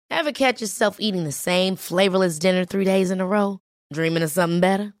Ever catch yourself eating the same flavorless dinner 3 days in a row? Dreaming of something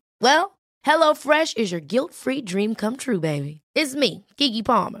better? Well, HelloFresh is your guilt-free dream come true, baby. It's me, Keke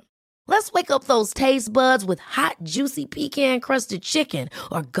Palmer. Let's wake up those taste buds with hot, juicy pecan-crusted chicken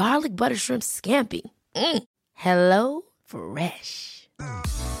or garlic butter shrimp scampi. Hello Fresh.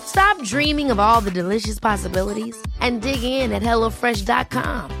 Stop dreaming of all the delicious possibilities and dig in at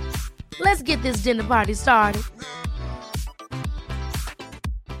HelloFresh.com. Let's get this dinner party started.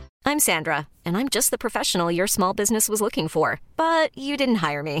 I'm Sandra, and I'm just the professional your small business was looking for. But you didn't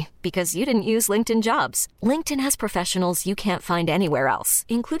hire me because you didn't use LinkedIn Jobs. LinkedIn has professionals you can't find anywhere else,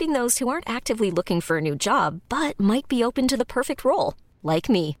 including those who aren't actively looking for a new job, but might be open to the perfect role, like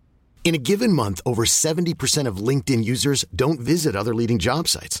me. In a given month, over 70% of LinkedIn users don't visit other leading job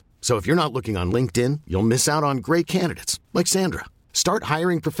sites. So if you're not looking on LinkedIn, you'll miss out on great candidates like Sandra. Start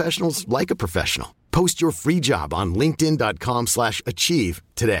hiring professionals like a professional. Post your free job on linkedin.com/achieve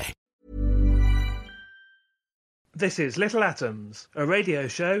today. This is Little Atoms, a radio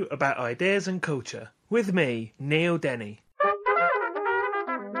show about ideas and culture. With me, Neil Denny.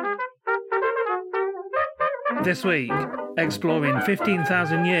 This week, exploring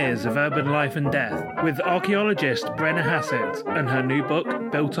 15,000 years of urban life and death with archaeologist Brenna Hassett and her new book,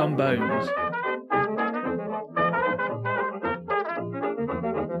 Built on Bones.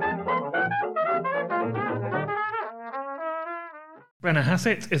 Brenna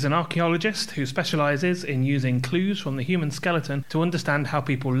Hassett is an archaeologist who specialises in using clues from the human skeleton to understand how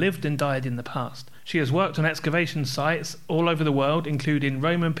people lived and died in the past. She has worked on excavation sites all over the world, including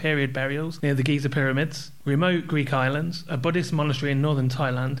Roman period burials near the Giza pyramids, remote Greek islands, a Buddhist monastery in northern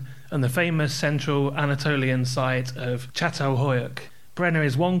Thailand, and the famous central Anatolian site of Çatalhöyük. Brenna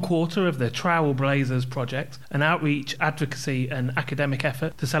is one quarter of the Trailblazers project, an outreach, advocacy and academic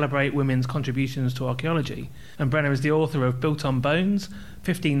effort to celebrate women's contributions to archaeology. And Brenna is the author of Built on Bones,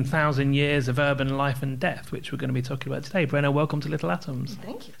 15,000 Years of Urban Life and Death, which we're going to be talking about today. Brenna, welcome to Little Atoms.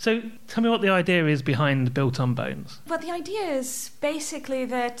 Thank you. So tell me what the idea is behind Built on Bones. Well, the idea is basically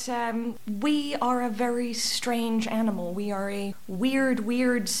that we are a very strange animal. We are a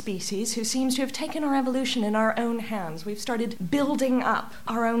weird species who seems to have taken our evolution in our own hands. We've started building up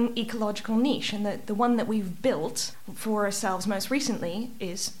our own ecological niche, and the one that we've built for ourselves most recently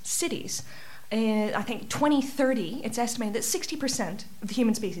is cities. I think 2030, it's estimated that 60% of the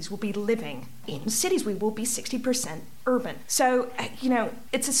human species will be living in cities. We will be 60% urban. So,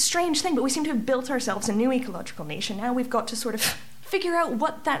 it's a strange thing, but we seem to have built ourselves a new ecological niche, and now we've got to sort of figure out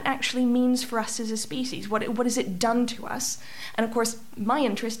what that actually means for us as a species. What has it done to us? And of course, my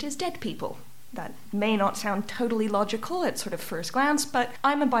interest is dead people. That may not sound totally logical at sort of first glance, but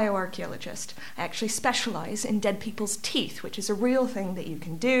I'm a bioarchaeologist. I actually specialize in dead people's teeth, which is a real thing that you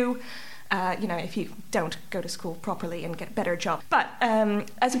can do. If you don't go to school properly and get a better job. But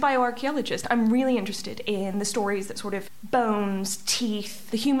as a bioarchaeologist, I'm really interested in the stories that sort of bones, teeth,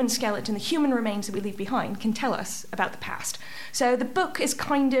 the human skeleton, the human remains that we leave behind can tell us about the past. So the book is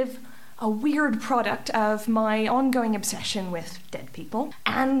kind of a weird product of my ongoing obsession with dead people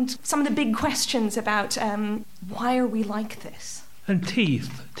and some of the big questions about why are we like this? And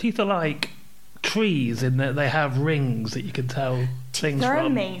teeth. Teeth are like trees in that they have rings that you can tell things They're from.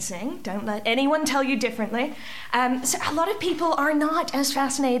 amazing. Don't let anyone tell you differently. So a lot of people are not as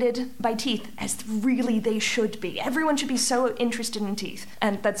fascinated by teeth as really they should be. Everyone should be so interested in teeth.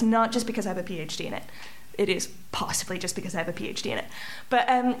 And that's not just because I have a PhD in it. It is possibly just because I have a PhD in it. But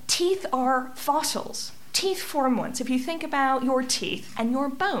teeth are fossils. Teeth form once. If you think about your teeth and your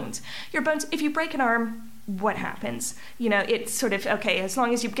bones, if you break an arm, what happens? It's sort of, okay, as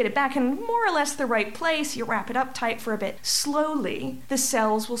long as you get it back in more or less the right place, you wrap it up tight for a bit, slowly the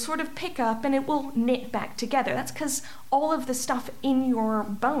cells will sort of pick up and it will knit back together. That's because all of the stuff in your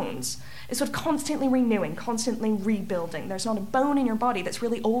bones is sort of constantly renewing, constantly rebuilding. There's not a bone in your body that's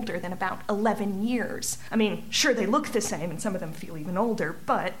really older than about 11 years. I mean, sure, they look the same and some of them feel even older,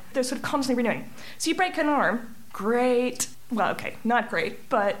 but they're sort of constantly renewing. So you break an arm, great. Well, okay, not great,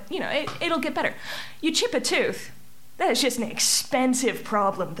 but, it'll get better. You chip a tooth, that is just an expensive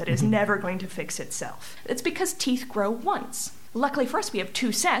problem that is never going to fix itself. It's because teeth grow once. Luckily for us, we have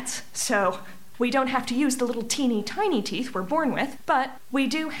 2 sets, so we don't have to use the little teeny tiny teeth we're born with, but we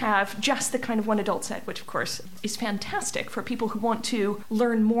do have just the kind of one adult set, which of course is fantastic for people who want to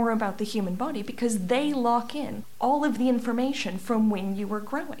learn more about the human body because they lock in all of the information from when you were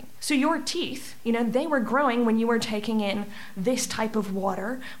growing. So your teeth, they were growing when you were taking in this type of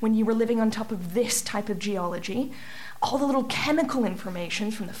water, when you were living on top of this type of geology. All the little chemical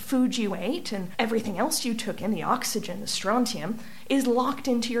information from the food you ate and everything else you took in, the oxygen, the strontium, is locked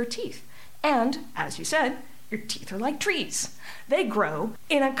into your teeth. And, as you said, your teeth are like trees. They grow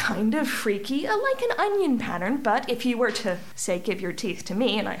in a kind of freaky, like an onion pattern, but if you were to, say, give your teeth to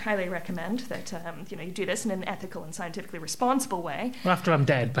me, and I highly recommend that you do this in an ethical and scientifically responsible way. Well, after I'm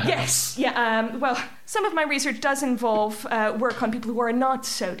dead, perhaps. Yes, yeah. Well, some of my research does involve work on people who are not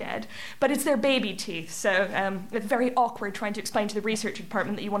so dead, but it's their baby teeth, so it's very awkward trying to explain to the research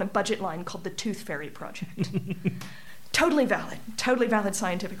department that you want a budget line called the Tooth Fairy Project. Totally valid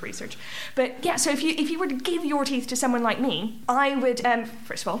scientific research. But yeah, so if you were to give your teeth to someone like me, I would,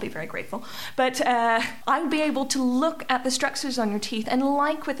 first of all, be very grateful, but I would be able to look at the structures on your teeth, and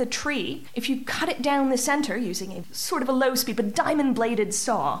like with a tree, if you cut it down the center using a sort of a low-speed but diamond-bladed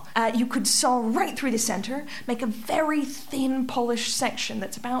saw, you could saw right through the center, make a very thin, polished section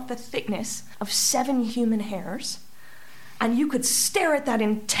that's about the thickness of 7 human hairs. And you could stare at that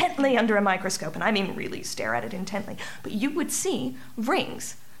intently under a microscope, and I mean really stare at it intently, but you would see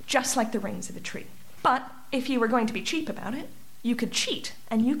rings, just like the rings of a tree. But if you were going to be cheap about it, you could cheat,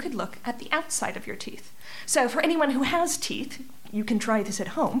 and you could look at the outside of your teeth. So for anyone who has teeth, you can try this at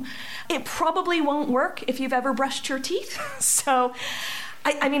home. It probably won't work if you've ever brushed your teeth, so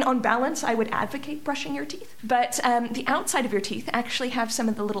I mean, on balance, I would advocate brushing your teeth, but the outside of your teeth actually have some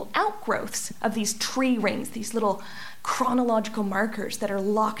of the little outgrowths of these tree rings, these little chronological markers that are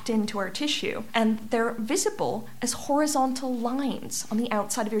locked into our tissue, and they're visible as horizontal lines on the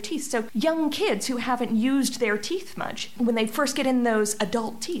outside of your teeth. So young kids who haven't used their teeth much, when they first get in those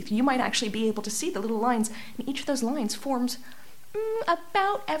adult teeth, you might actually be able to see the little lines, and each of those lines forms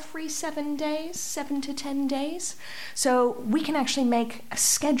about every 7 days, 7 to 10 days. So we can actually make a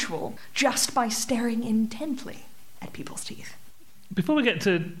schedule just by staring intently at people's teeth. Before we get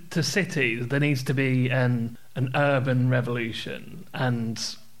to cities, there needs to be an urban revolution. And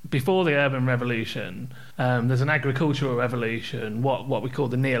before the urban revolution, there's an agricultural revolution, what we call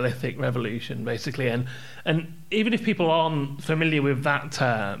the Neolithic revolution, basically. And even if people aren't familiar with that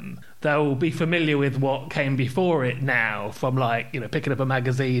term, they'll be familiar with what came before it now, from picking up a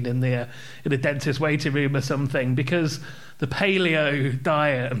magazine in the dentist waiting room or something, because the paleo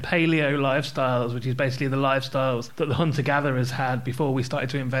diet and paleo lifestyles, which is basically the lifestyles that the hunter-gatherers had before we started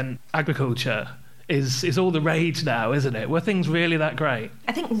to invent agriculture, is all the rage now, isn't it? Were things really that great?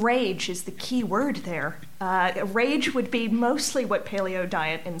 I think rage is the key word there. Rage would be mostly what paleo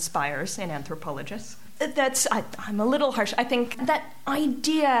diet inspires in anthropologists. I'm a little harsh. I think that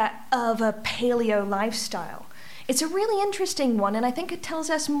idea of a paleo lifestyle, it's a really interesting one, and I think it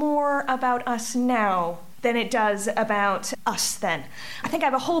tells us more about us now than it does about us then. I think I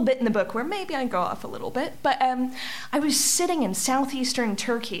have a whole bit in the book where maybe I go off a little bit, but I was sitting in southeastern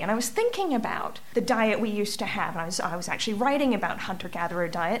Turkey, and I was thinking about the diet we used to have. And I was actually writing about hunter-gatherer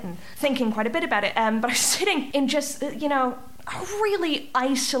diet and thinking quite a bit about it, but I was sitting in just, a really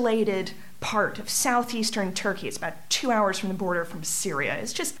isolated part of southeastern Turkey. It's about 2 hours from the border from Syria.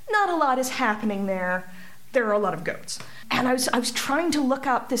 It's just not a lot is happening there. There are a lot of goats. And I was trying to look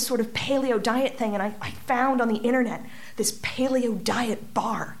up this sort of paleo diet thing, and I found on the internet this paleo diet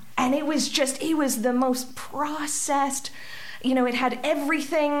bar. And it was the most processed, it had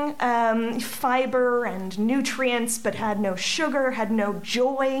everything, fiber and nutrients, but had no sugar, had no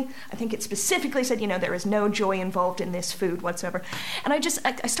joy. I think it specifically said, there is no joy involved in this food whatsoever. And I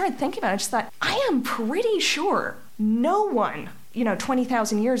started thinking about it. I just thought, I am pretty sure no one,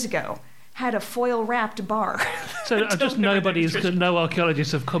 20,000 years ago had a foil-wrapped bar. So just no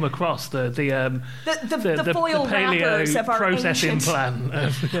archaeologists have come across the foil wrappers of our processing ancient plan.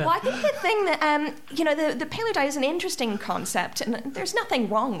 Well, I think the thing that, the paleo diet is an interesting concept, and there's nothing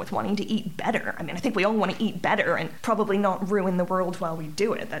wrong with wanting to eat better. I mean, I think we all want to eat better and probably not ruin the world while we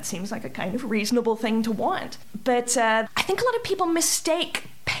do it. That seems like a kind of reasonable thing to want. But I think a lot of people mistake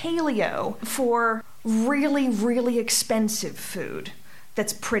paleo for really, really expensive food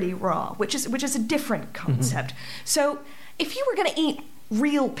that's pretty raw, which is a different concept. Mm-hmm. So if you were going to eat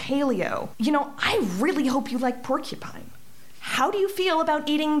real paleo, I really hope you like porcupine. How do you feel about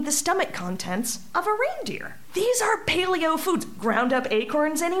eating the stomach contents of a reindeer? These are paleo foods. Ground up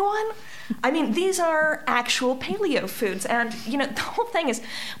acorns, anyone? I mean, these are actual paleo foods. And, the whole thing is,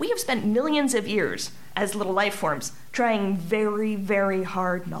 we have spent millions of years as little life forms trying very, very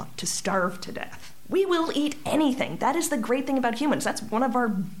hard not to starve to death. We will eat anything. That is the great thing about humans. That's one of our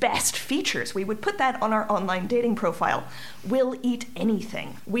best features. We would put that on our online dating profile. We'll eat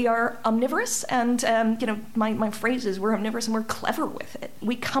anything. We are omnivorous, and my phrase is we're omnivorous and we're clever with it.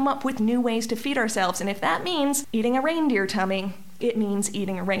 We come up with new ways to feed ourselves, and if that means eating a reindeer tummy, it means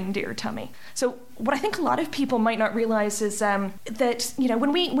eating a reindeer tummy. So what I think a lot of people might not realize is that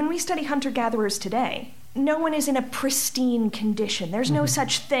when we study hunter-gatherers today, no one is in a pristine condition. There's no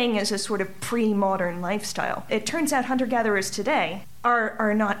such thing as a sort of pre-modern lifestyle. It turns out hunter-gatherers today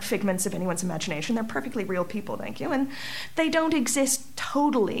are not figments of anyone's imagination. They're perfectly real people, thank you, and they don't exist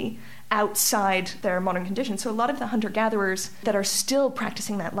totally outside their modern conditions. So a lot of the hunter-gatherers that are still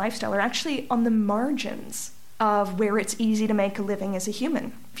practicing that lifestyle are actually on the margins of where it's easy to make a living as a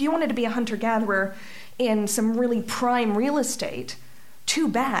human. If you wanted to be a hunter-gatherer in some really prime real estate, too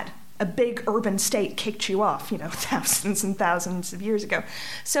bad. A big urban state kicked you off, thousands and thousands of years ago.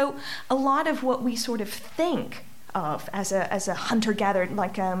 So a lot of what we sort of think of as a hunter-gatherer,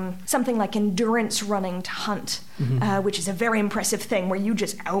 like something like endurance running to hunt, which is a very impressive thing where you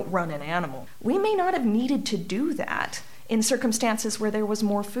just outrun an animal. We may not have needed to do that in circumstances where there was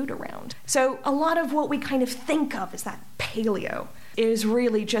more food around. So a lot of what we kind of think of as that paleo is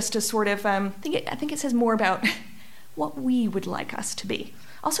really just a sort of, I think it says more about what we would like us to be.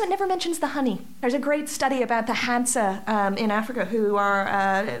 Also, it never mentions the honey. There's a great study about the Hadza in Africa who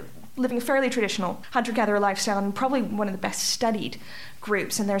are living a fairly traditional hunter-gatherer lifestyle and probably one of the best studied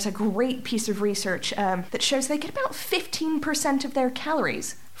groups. And there's a great piece of research that shows they get about 15% of their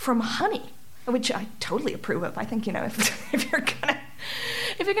calories from honey, which I totally approve of. I think, if you're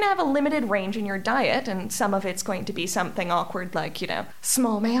gonna have a limited range in your diet and some of it's going to be something awkward like,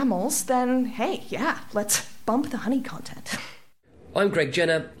 small mammals, then hey, yeah, let's bump the honey content. I'm Greg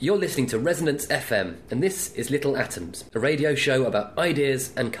Jenner, you're listening to Resonance FM, and this is Little Atoms, a radio show about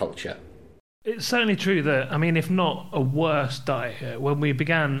ideas and culture. It's certainly true that, if not a worse diet, when we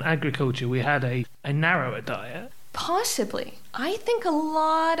began agriculture, we had a narrower diet. Possibly. I think a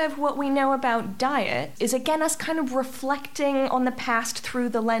lot of what we know about diet is, again, us kind of reflecting on the past through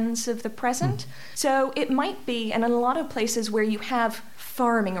the lens of the present. So it might be, and in a lot of places where you have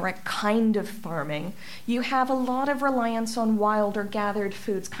farming, or a kind of farming, you have a lot of reliance on wild or gathered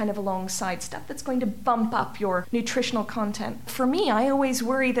foods kind of alongside stuff that's going to bump up your nutritional content. For me, I always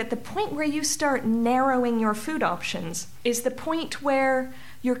worry that the point where you start narrowing your food options is the point where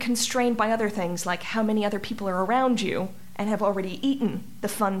you're constrained by other things, like how many other people are around you and have already eaten the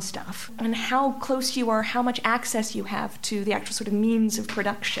fun stuff, and how close you are, how much access you have to the actual sort of means of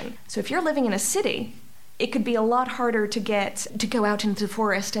production. So if you're living in a city, it could be a lot harder to go out into the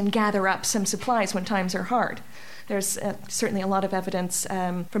forest and gather up some supplies when times are hard. There's certainly a lot of evidence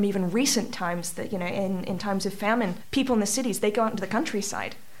from even recent times that, in times of famine, people in the cities, they go out into the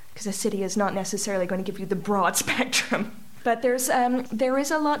countryside because a city is not necessarily going to give you the broad spectrum. But there is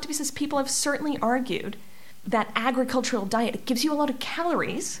a lot to be said. People have certainly argued that agricultural diet gives you a lot of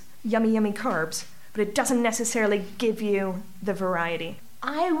calories, yummy, yummy carbs, but it doesn't necessarily give you the variety.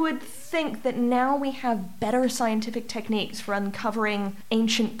 I would think that now we have better scientific techniques for uncovering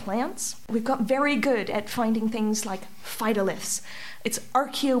ancient plants. We've got very good at finding things like phytoliths. It's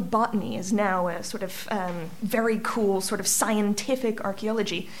archaeobotany is now a sort of very cool sort of scientific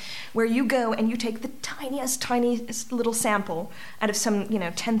archaeology where you go and you take the tiniest little sample out of some,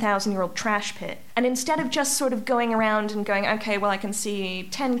 10,000-year-old trash pit. And instead of just sort of going around and going, okay, well, I can see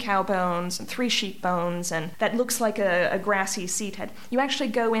 10 cow bones and 3 sheep bones, and that looks like a grassy seed head, you actually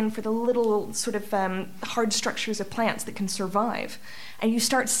go in for the little sort of hard structures of plants that can survive. And you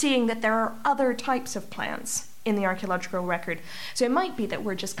start seeing that there are other types of plants in the archaeological record. So it might be that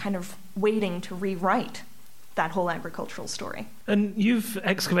we're just kind of waiting to rewrite that whole agricultural story. And you've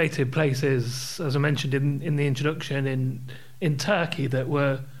excavated places, as I mentioned in the introduction, in Turkey that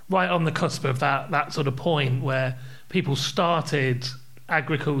were right on the cusp of that sort of point where people started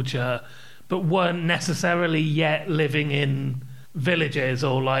agriculture but weren't necessarily yet living in villages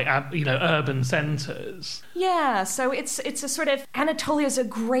or urban centres. Yeah, so it's a sort of, Anatolia's a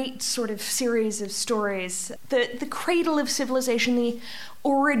great sort of series of stories. The cradle of civilization, the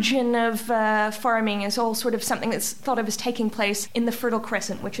origin of farming is all sort of something that's thought of as taking place in the Fertile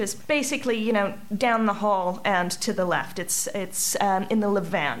Crescent, which is basically, down the hall and to the left. It's in the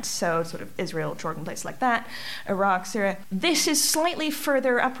Levant, so sort of Israel, Jordan, places like that, Iraq, Syria. This is slightly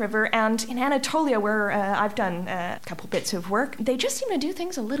further upriver, and in Anatolia, where I've done a couple bits of work, they just seem to do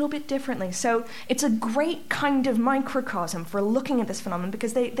things a little bit differently. So it's a great kind of microcosm for looking at this phenomenon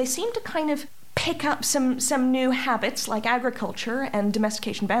because they seem to kind of pick up some new habits like agriculture and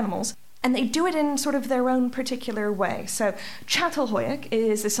domestication of animals, and they do it in sort of their own particular way. So Çatalhöyük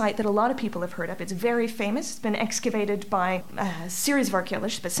is a site that a lot of people have heard of. It's very famous. It's been excavated by a series of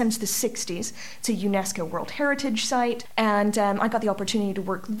archaeologists, but since the 60s. It's a UNESCO World Heritage Site, and I got the opportunity to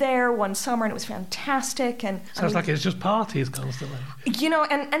work there one summer, and it was fantastic. And sounds like it's just parties constantly.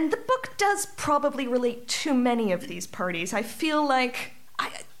 And the book does probably relate to many of these parties. I feel like...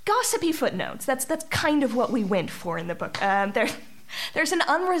 gossipy footnotes. That's kind of what we went for in the book. There's an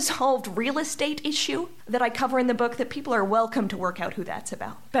unresolved real estate issue that I cover in the book that people are welcome to work out who that's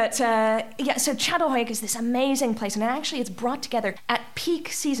about. But so Çatalhöyük is this amazing place, and actually it's brought together at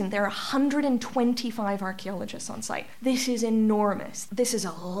peak season. There are 125 archaeologists on site. This is enormous. This is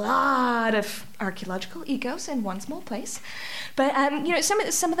a lot of archaeological egos in one small place. But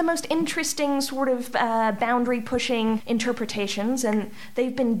some of the most interesting sort of boundary-pushing interpretations, and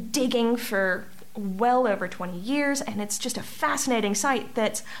they've been digging for well over 20 years, and it's just a fascinating site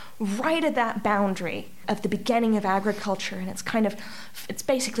that's right at that boundary of the beginning of agriculture, and it's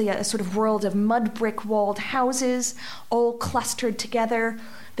basically a sort of world of mud brick walled houses all clustered together.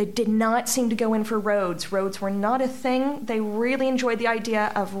 They did not seem to go in for roads. Roads were not a thing. They really enjoyed the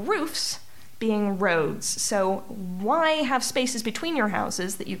idea of roofs being roads. So why have spaces between your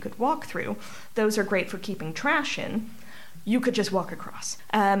houses that you could walk through? Those are great for keeping trash in. You could just walk across,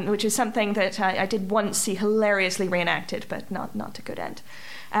 which is something that I did once see hilariously reenacted, but not to good end.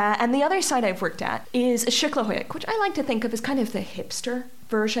 And the other site I've worked at is Çatalhöyük, which I like to think of as kind of the hipster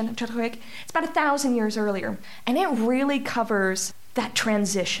version of Çatalhöyük. It's about 1,000 years earlier, and it really covers that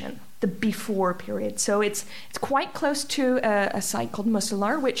transition, the before period. So it's quite close to a site called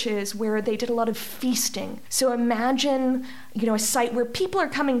Mısırlar, which is where they did a lot of feasting. So imagine, a site where people are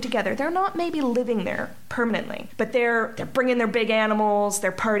coming together. They're not maybe living there permanently, but they're bringing their big animals,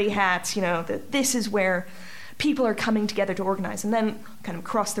 their party hats. This is where people are coming together to organize. And then kind of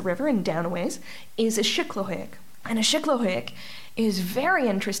across the river and down a ways is a Çatalhöyük. And a Çatalhöyük is very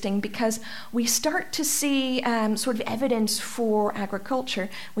interesting because we start to see sort of evidence for agriculture.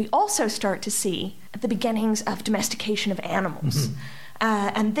 We also start to see the beginnings of domestication of animals.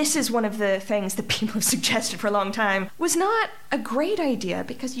 And this is one of the things that people have suggested for a long time was not a great idea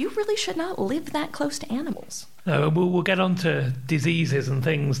because you really should not live that close to animals. We'll get on to diseases and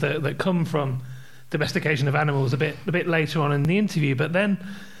things that come from domestication of animals a bit later on in the interview. But then,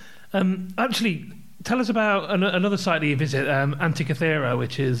 actually, tell us about another site that you visit, Antikythera,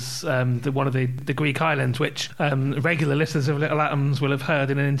 which is one of the Greek islands, which regular listeners of Little Atoms will have heard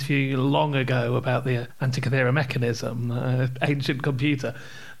in an interview long ago about the Antikythera mechanism, ancient computer.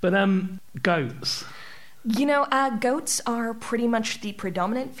 But goats. Goats are pretty much the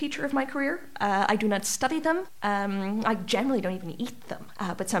predominant feature of my career. I do not study them. I generally don't even eat them,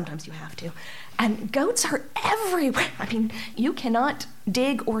 but sometimes you have to. And goats are everywhere. I mean, you cannot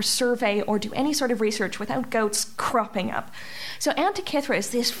dig or survey or do any sort of research without goats cropping up. So Antikythera is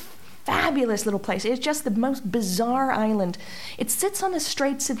this fabulous little place. It's just the most bizarre island. It sits on the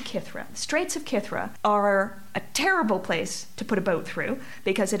Straits of Kythera. The Straits of Kythera are a terrible place to put a boat through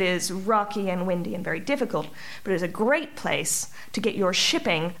because it is rocky and windy and very difficult, but it is a great place to get your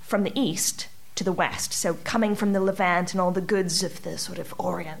shipping from the east to the west, so coming from the Levant and all the goods of the sort of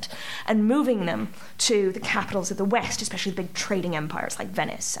Orient, and moving them to the capitals of the west, especially the big trading empires like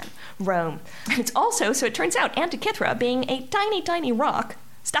Venice and Rome. And it's also, so it turns out, Antikythera, being a tiny, tiny rock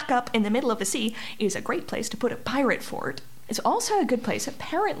stuck up in the middle of the sea, is a great place to put a pirate fort. It's also a good place,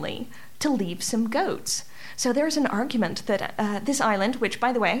 apparently, to leave some goats. So there's an argument that this island, which,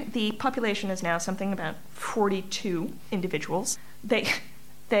 by the way, the population is now something about 42 individuals,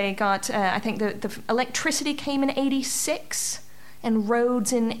 they got, I think the electricity came in 86 and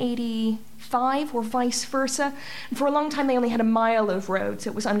roads in 85 or vice versa. And for a long time, they only had a mile of roads.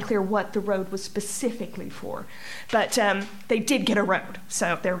 It was unclear what the road was specifically for. But they did get a road,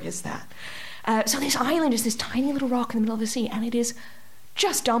 so there is that. So this island is this tiny little rock in the middle of the sea, and it is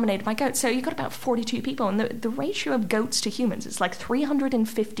just dominated by goats. So you've got about 42 people, and the ratio of goats to humans is like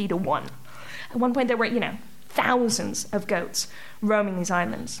 350 to 1. At one point, there were, thousands of goats roaming these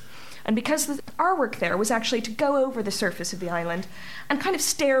islands. And because our work there was actually to go over the surface of the island and kind of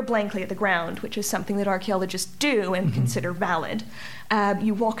stare blankly at the ground, which is something that archaeologists do and consider valid,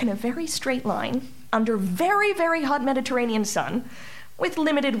 you walk in a very straight line under very, very hot Mediterranean sun with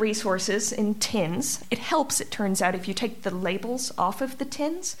limited resources in tins. It helps, it turns out, if you take the labels off of the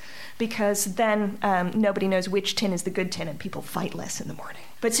tins, because then nobody knows which tin is the good tin and people fight less in the morning.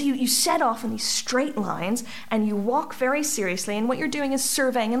 But so you set off in these straight lines and you walk very seriously, and what you're doing is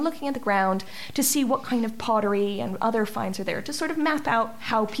surveying and looking at the ground to see what kind of pottery and other finds are there to sort of map out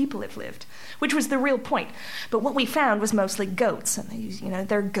how people have lived, which was the real point. But what we found was mostly goats, and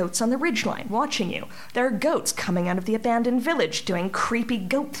there are goats on the ridgeline watching you. There are goats coming out of the abandoned village doing creepy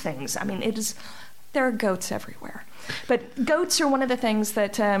goat things. I mean, there are goats everywhere. But goats are one of the things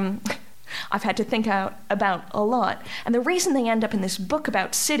that I've had to think about a lot. And the reason they end up in this book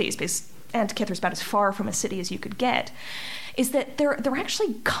about cities, because Antikythera is about as far from a city as you could get, is that they're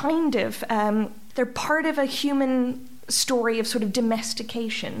actually kind of, they're part of a human story of sort of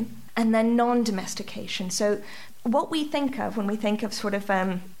domestication and then non-domestication. So what we think of when we think of sort of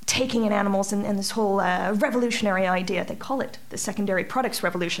taking in animals and this whole revolutionary idea, they call it the secondary products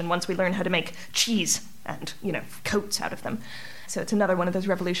revolution once we learn how to make cheese and, coats out of them. So it's another one of those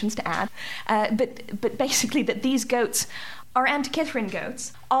revolutions to add. But basically that these goats, our Antikythera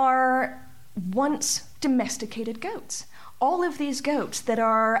goats, are once domesticated goats. All of these goats that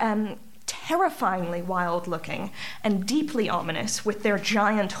are terrifyingly wild-looking and deeply ominous with their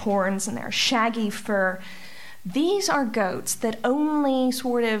giant horns and their shaggy fur, these are goats that only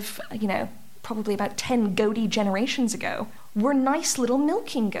sort of, probably about 10 goaty generations ago were nice little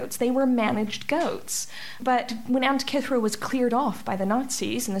milking goats. They were managed goats. But when Antikythera was cleared off by the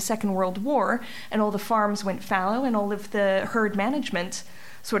Nazis in the Second World War, and all the farms went fallow and all of the herd management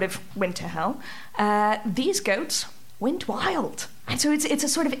sort of went to hell, these goats went wild. And so it's a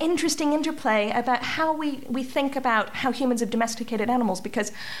sort of interesting interplay about how we think about how humans have domesticated animals,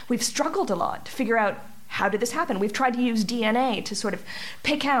 because we've struggled a lot to figure out, how did this happen? We've tried to use DNA to sort of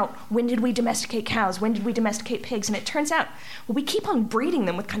pick out, when did we domesticate cows? When did we domesticate pigs? And it turns out, well, we keep on breeding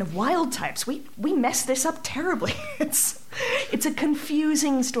them with kind of wild types. We mess this up terribly. It's a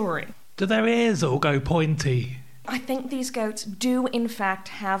confusing story. Do their ears all go pointy? I think these goats do, in fact,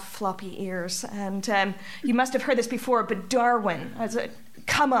 have floppy ears. And you must have heard this before, but Darwin has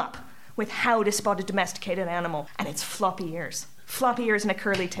come up with how to spot a domesticated animal, and it's floppy ears. Floppy ears and a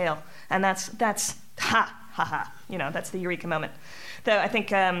curly tail. And that's ha, ha, ha. That's the eureka moment. Though I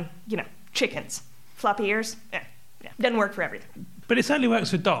think, chickens, floppy ears, doesn't work for everything. But it certainly works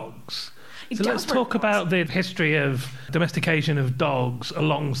for dogs. So let's talk about the history of domestication of dogs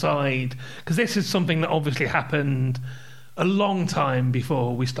alongside, because this is something that obviously happened a long time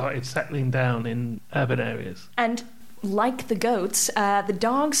before we started settling down in urban areas. And like the goats, the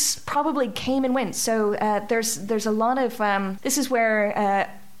dogs probably came and went. So there's a lot of, this is where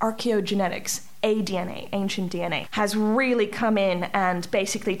archaeogenetics, ADNA, ancient DNA, has really come in and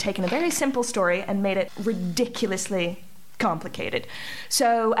basically taken a very simple story and made it ridiculously complicated.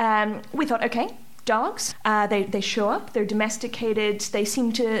 So we thought, okay, dogs, they show up, they're domesticated, they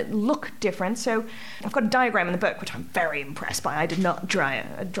seem to look different. So I've got a diagram in the book, which I'm very impressed by. I did not draw it.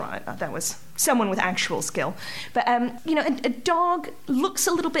 That was someone with actual skill. But, a dog looks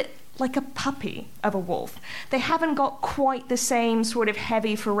a little bit like a puppy of a wolf. They haven't got quite the same sort of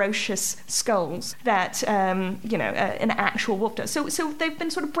heavy, ferocious skulls that, an actual wolf does. So they've been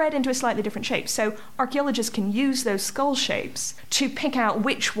sort of bred into a slightly different shape. So archaeologists can use those skull shapes to pick out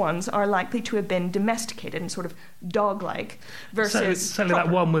which ones are likely to have been domesticated and sort of dog-like versus certainly that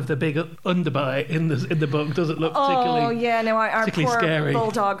one with the big underbite in the book doesn't look particularly. Oh yeah, no, our poor scary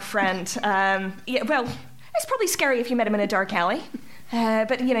bulldog friend. Well, it's probably scary if you met him in a dark alley.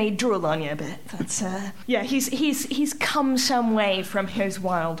 But he drool on you a bit. That's he's come some way from his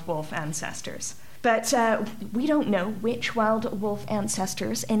wild wolf ancestors. But we don't know which wild wolf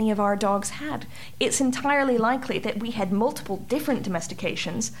ancestors any of our dogs had. It's entirely likely that we had multiple different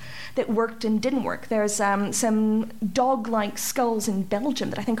domestications that worked and didn't work. There's some dog-like skulls in Belgium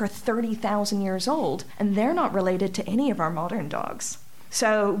that I think are 30,000 years old, and they're not related to any of our modern dogs.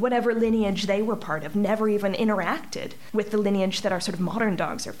 So whatever lineage they were part of never even interacted with the lineage that our sort of modern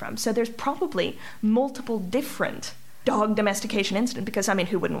dogs are from. So there's probably multiple different dog domestication incidents because,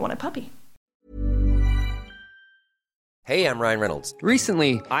 who wouldn't want a puppy? Hey, I'm Ryan Reynolds.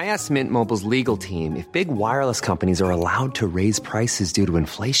 Recently, I asked Mint Mobile's legal team if big wireless companies are allowed to raise prices due to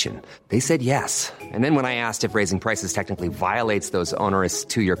inflation. They said yes. And then when I asked if raising prices technically violates those onerous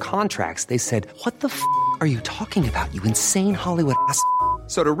 2-year contracts, they said, "What the f*** are you talking about, you insane Hollywood ass?"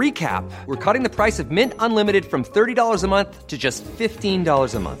 So to recap, we're cutting the price of Mint Unlimited from $30 a month to just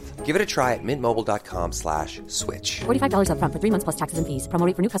 $15 a month. Give it a try at mintmobile.com/switch. $45 up front for 3 months plus taxes and fees. Promo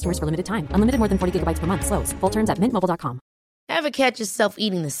rate for new customers for limited time. Unlimited more than 40 gigabytes per month. Slows full terms at mintmobile.com. Ever catch yourself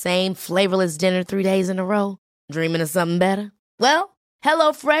eating the same flavorless dinner 3 days in a row? Dreaming of something better? Well,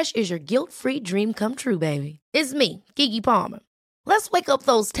 HelloFresh is your guilt-free dream come true, baby. It's me, Keke Palmer. Let's wake up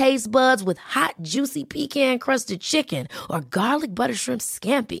those taste buds with hot, juicy pecan-crusted chicken or garlic butter shrimp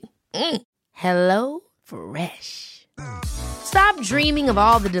scampi. Hello Fresh. Stop dreaming of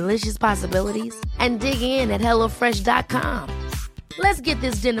all the delicious possibilities and dig in at HelloFresh.com. Let's get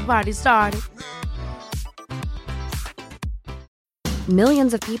this dinner party started.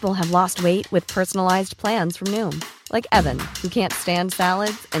 Millions of people have lost weight with personalized plans from Noom. Like Evan, who can't stand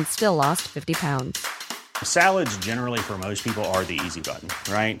salads and still lost 50 pounds. Salads generally for most people are the easy button,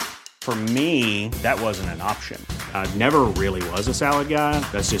 right? For me, that wasn't an option. I never really was a salad guy.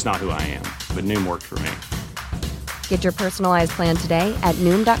 That's just not who I am. But Noom worked for me. Get your personalized plan today at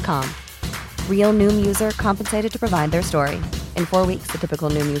Noom.com. Real Noom user compensated to provide their story. In 4 weeks, the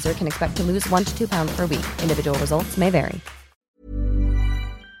typical Noom user can expect to lose 1 to 2 pounds per week. Individual results may vary.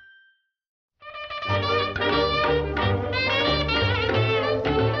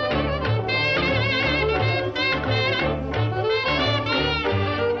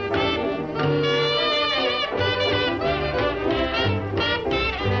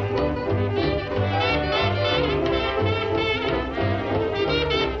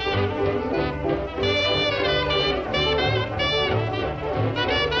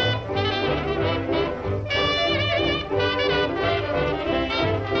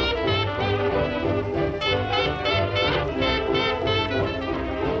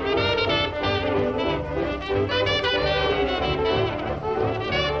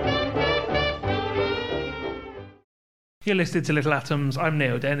 You're listening to Little Atoms. I'm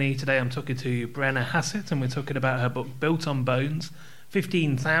Neil Denny. Today I'm talking to Brenna Hassett, and we're talking about her book Built on Bones,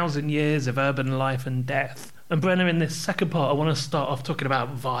 15,000 Years of Urban Life and Death. And Brenna, in this second part, I want to start off talking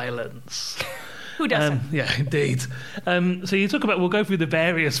about violence. Who doesn't? Yeah, indeed. So you talk about, we'll go through the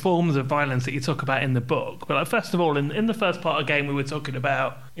various forms of violence that you talk about in the book. But first of all, in the first part again, we were talking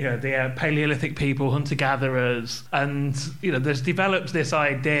about, the Paleolithic people, hunter-gatherers, and, there's developed this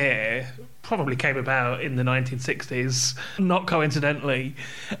idea, probably came about in the 1960s, not coincidentally,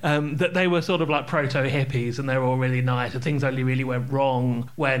 that they were sort of like proto-hippies and they were all really nice, and things only really went wrong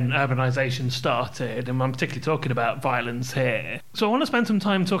when urbanisation started, and I'm particularly talking about violence here. So I want to spend some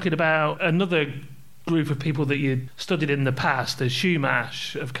time talking about another group of people that you studied in the past, the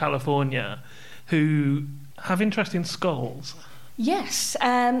Chumash of California, who have interesting skulls. Yes.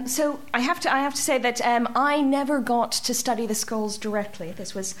 So I have to say that I never got to study the skulls directly.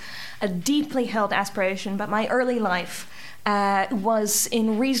 This was a deeply held aspiration, but my early life was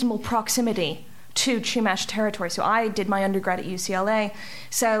in reasonable proximity to Chumash territory. So I did my undergrad at UCLA.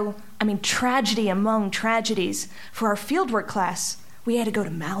 So, tragedy among tragedies. For our fieldwork class, we had to go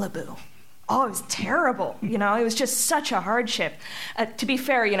to Malibu. Oh, it was terrible. It was just such a hardship. To be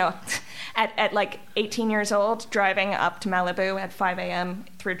fair, at like 18 years old, driving up to Malibu at 5 a.m.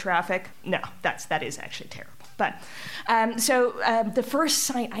 through traffic, no, that is actually terrible. But the first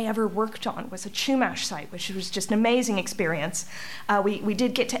site I ever worked on was a Chumash site, which was just an amazing experience. We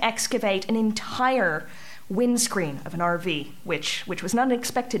did get to excavate an entire windscreen of an RV, which was not an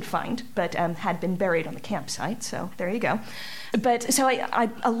unexpected find, but had been buried on the campsite. So there you go. But so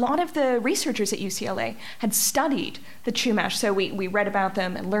a lot of the researchers at UCLA had studied the Chumash, so we read about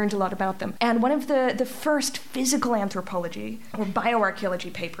them and learned a lot about them. And one of the first physical anthropology or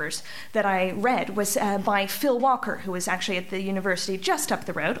bioarchaeology papers that I read was by Phil Walker, who was actually at the university just up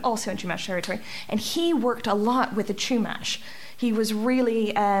the road, also in Chumash territory, and he worked a lot with the Chumash. He was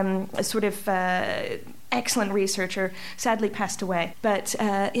really a sort of excellent researcher, sadly passed away. But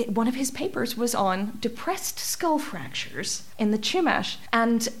one of his papers was on depressed skull fractures in the Chumash.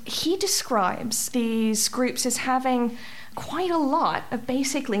 And he describes these groups as having quite a lot of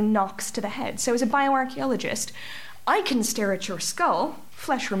basically knocks to the head. So as a bioarchaeologist, I can stare at your skull,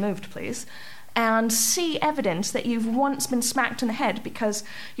 flesh removed please, and see evidence that you've once been smacked in the head, because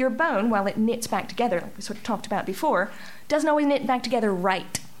your bone, while it knits back together, like we sort of talked about before, doesn't always knit back together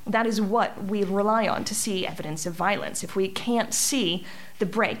right. That is what we rely on to see evidence of violence. If we can't see the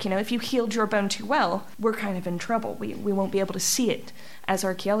break, if you healed your bone too well, we're kind of in trouble. We won't be able to see it as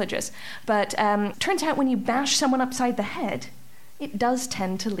archaeologists. But turns out when you bash someone upside the head, it does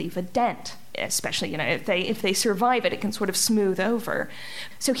tend to leave a dent, especially, if they survive it, it can sort of smooth over.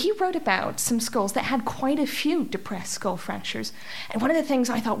 So he wrote about some skulls that had quite a few depressed skull fractures. And one of the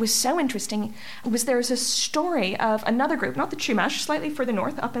things I thought was so interesting was there's a story of another group, not the Chumash, slightly further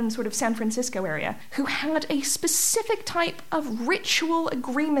north, up in sort of San Francisco area, who had a specific type of ritual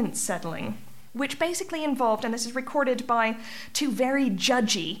agreement settling, which basically involved, and this is recorded by two very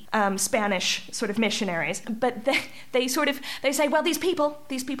judgy Spanish sort of missionaries, but they say, well, these people,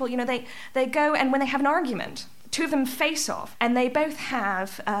 they go, and when they have an argument, two of them face off, and they both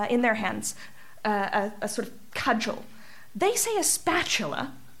have in their hands a sort of cudgel. They say a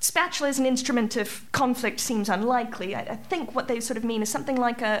spatula. Spatula is an instrument of conflict, seems unlikely. I think what they sort of mean is something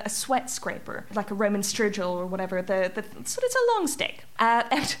like a sweat scraper, like a Roman strigil or whatever. So it's a long stick.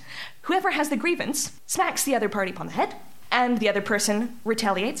 And whoever has the grievance smacks the other party upon the head, and the other person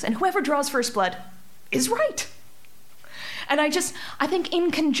retaliates, and whoever draws first blood is right. And I think in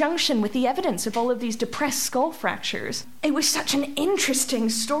conjunction with the evidence of all of these depressed skull fractures, it was such an interesting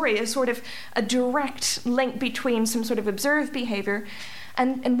story, a sort of a direct link between some sort of observed behavior.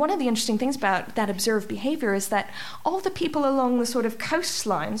 And one of the interesting things about that observed behavior is that all the people along the sort of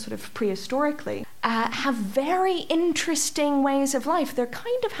coastline, sort of prehistorically, have very interesting ways of life. They're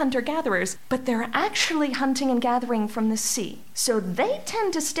kind of hunter-gatherers, but they're actually hunting and gathering from the sea. So they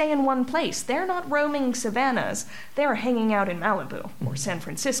tend to stay in one place. They're not roaming savannas. They're hanging out in Malibu or San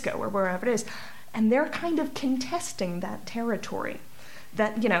Francisco or wherever it is. And they're kind of contesting that territory.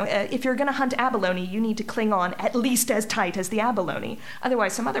 That, if you're going to hunt abalone, you need to cling on at least as tight as the abalone.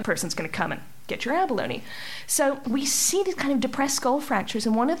 Otherwise, some other person's going to come and get your abalone. So we see these kind of depressed skull fractures,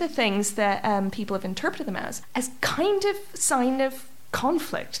 and one of the things that people have interpreted them as kind of sign of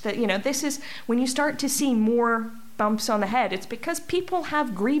conflict. That, this is when you start to see more bumps on the head, it's because people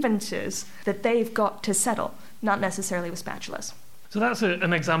have grievances that they've got to settle, not necessarily with spatulas. So that's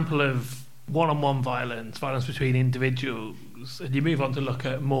an example of one-on-one violence between individuals, and you move on to look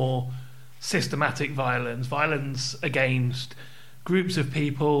at more systematic violence against groups of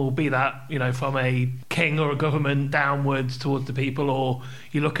people, be that, from a king or a government downwards towards the people, or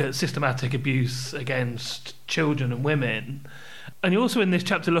you look at systematic abuse against children and women. And you also in this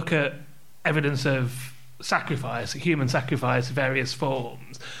chapter look at evidence of sacrifice, human sacrifice, various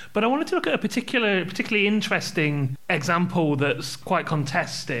forms. But I wanted to look at a particularly interesting example that's quite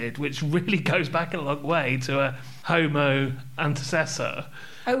contested, which really goes back a long way to a Homo antecessor,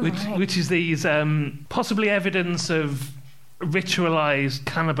 which is these possibly evidence of ritualized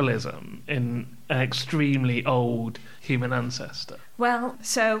cannibalism in an extremely old human ancestor. Well,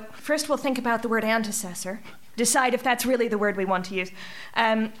 so first we'll think about the word antecessor. Decide if that's really the word we want to use.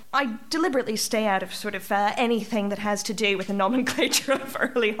 I deliberately stay out of sort of anything that has to do with the nomenclature of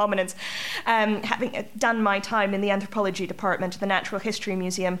early hominins. Having done my time in the anthropology department at the Natural History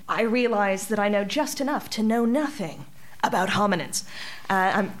Museum, I realize that I know just enough to know nothing about hominins.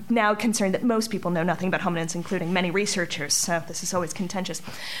 I'm now concerned that most people know nothing about hominins, including many researchers, so this is always contentious.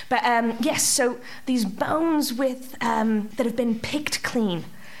 But yes, so these bones that have been picked clean,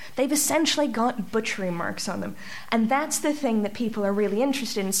 they've essentially got butchery marks on them. And that's the thing that people are really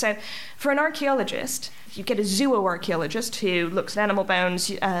interested in. So for an archaeologist, you get a zooarchaeologist who looks at animal bones,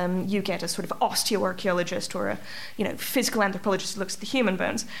 you get a sort of osteoarchaeologist or a physical anthropologist who looks at the human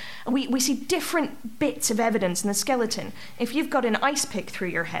bones. And we see different bits of evidence in the skeleton. If you've got an ice pick through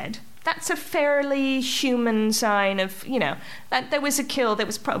your head, that's a fairly human sign of, that there was a kill that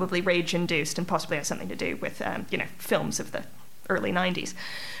was probably rage-induced and possibly has something to do with, films of the early 90s.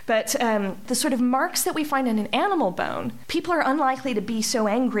 But the sort of marks that we find in an animal bone, people are unlikely to be so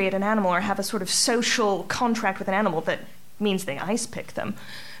angry at an animal or have a sort of social contract with an animal that means they ice pick them.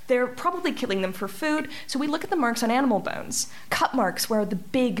 They're probably killing them for food. So we look at the marks on animal bones, cut marks where the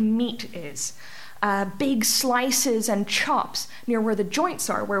big meat is, big slices and chops near where the joints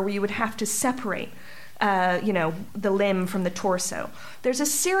are, where you would have to separate the limb from the torso. There's a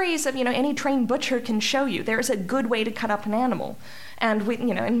series of, any trained butcher can show you. There's a good way to cut up an animal. And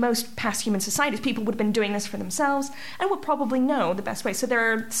in most past human societies, people would have been doing this for themselves and would probably know the best way. So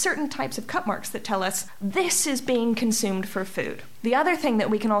there are certain types of cut marks that tell us this is being consumed for food. The other thing that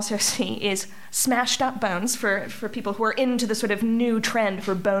we can also see is smashed up bones for people who are into the sort of new trend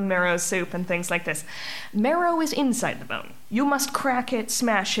for bone marrow soup and things like this. Marrow is inside the bone. You must crack it,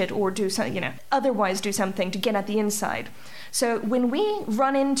 smash it, or do something, otherwise do something to get at the inside. So when we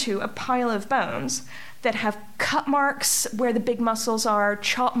run into a pile of bones that have cut marks where the big muscles are,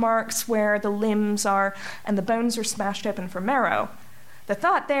 chop marks where the limbs are, and the bones are smashed open for marrow, the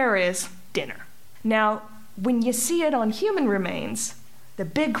thought there is dinner. Now, when you see it on human remains, the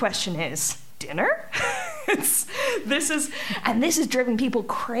big question is, dinner? This has driven people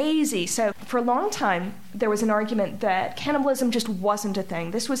crazy. So for a long time, there was an argument that cannibalism just wasn't a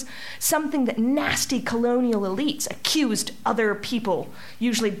thing. This was something that nasty colonial elites accused other people,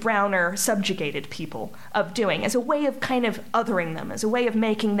 usually browner, subjugated people, of doing as a way of kind of othering them, as a way of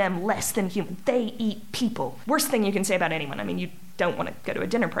making them less than human. They eat people. Worst thing you can say about anyone. I mean, you don't want to go to a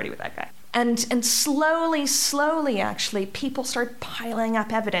dinner party with that guy. And slowly, actually, people start piling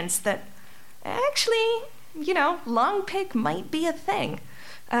up evidence that actually, long pig might be a thing.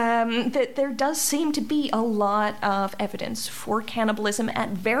 That there does seem to be a lot of evidence for cannibalism at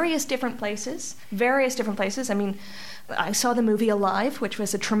various different places. I mean, I saw the movie Alive, which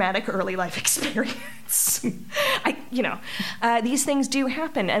was a traumatic early life experience. These things do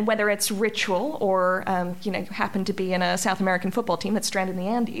happen, and whether it's ritual or, you happen to be in a South American football team that's stranded in the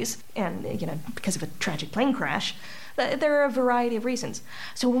Andes, and, because of a tragic plane crash, there are a variety of reasons.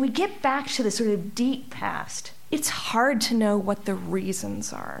 So when we get back to the sort of deep past, it's hard to know what the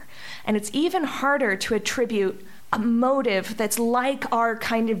reasons are. And it's even harder to attribute a motive that's like our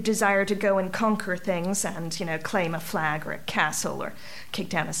kind of desire to go and conquer things and, claim a flag or a castle or kick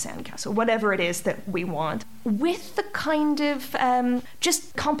down a sandcastle, whatever it is that we want, with the kind of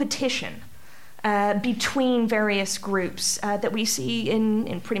just competition between various groups that we see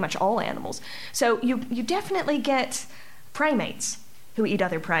in pretty much all animals. So you definitely get primates who eat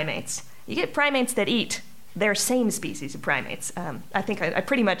other primates. You get primates that eat their same species of primates. I think I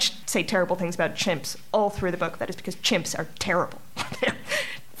pretty much say terrible things about chimps all through the book. That is because chimps are terrible. They're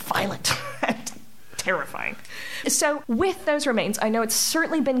violent and terrifying. So with those remains, I know it's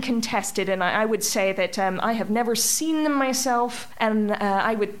certainly been contested, and I would say that I have never seen them myself, and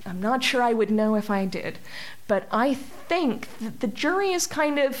I'm not sure I would know if I did. But I think that the jury is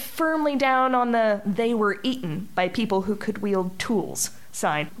kind of firmly down on the they were eaten by people who could wield tools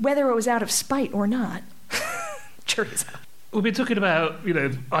side, whether it was out of spite or not. Jury's out. We've been talking about,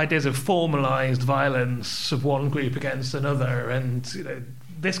 ideas of formalised violence of one group against another, and,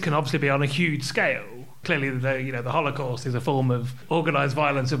 this can obviously be on a huge scale. Clearly, the Holocaust is a form of organised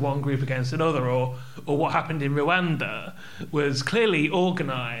violence of one group against another, or what happened in Rwanda was clearly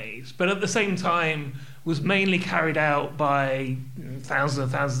organised, but at the same time was mainly carried out by thousands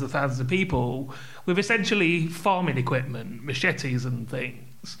and thousands and thousands of people with essentially farming equipment, machetes and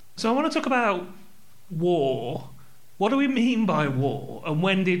things. So I want to talk about war. What do we mean by war, and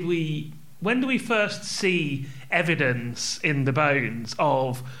when do we first see evidence in the bones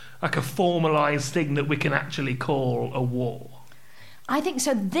of like a formalised thing that we can actually call a war? I think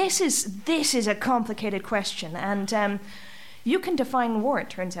so. This is a complicated question, and you can define war,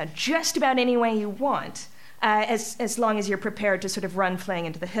 it turns out, just about any way you want, as long as you're prepared to sort of run fleeing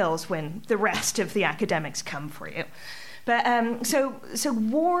into the hills when the rest of the academics come for you. But so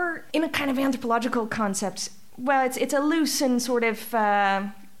war, in a kind of anthropological concept, well, it's a loose and sort of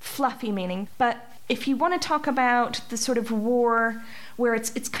fluffy meaning. But if you want to talk about the sort of war where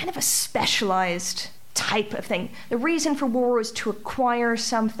it's kind of a specialized type of thing, the reason for war is to acquire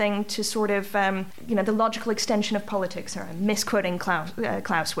something, to sort of, the logical extension of politics. Or I'm misquoting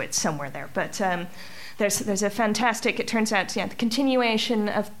Clausewitz somewhere there, but there's a fantastic, it turns out, the continuation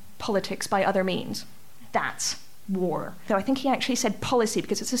of politics by other means. That's war. Though I think he actually said policy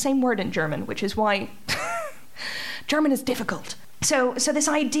because it's the same word in German, which is why German is difficult. So this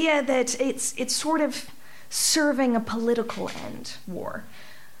idea that it's sort of serving a political end, war,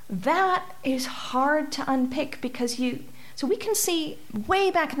 that is hard to unpick because so we can see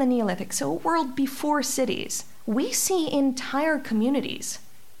way back in the Neolithic, so a world before cities, we see entire communities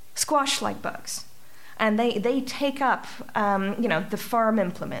squashed like bugs. And they take up, the farm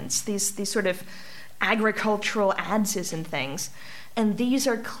implements, these sort of agricultural adzes and things. And these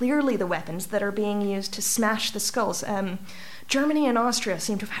are clearly the weapons that are being used to smash the skulls. Germany and Austria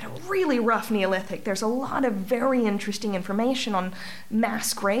seem to have had a really rough Neolithic. There's a lot of very interesting information on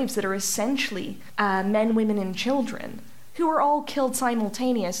mass graves that are essentially men, women, and children who are all killed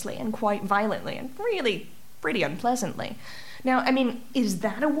simultaneously and quite violently and really pretty unpleasantly. Now, I mean, is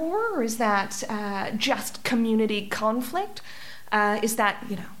that a war, or is that just community conflict? Is that,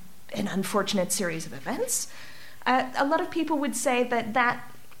 an unfortunate series of events? A lot of people would say that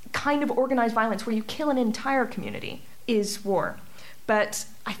kind of organized violence where you kill an entire community is war. But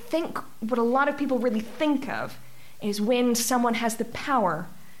I think what a lot of people really think of is when someone has the power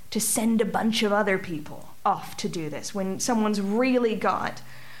to send a bunch of other people off to do this, when someone's really got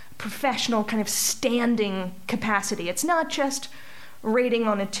professional kind of standing capacity. It's not just raiding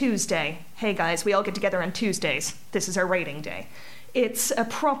on a Tuesday. Hey guys, we all get together on Tuesdays. This is our raiding day. It's a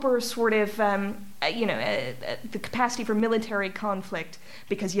proper sort of, the capacity for military conflict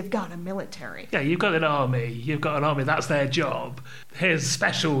because you've got a military. Yeah, you've got an army, that's their job. Here's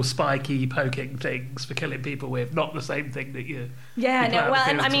special spiky poking things for killing people with, not the same thing that you... Yeah, no, well,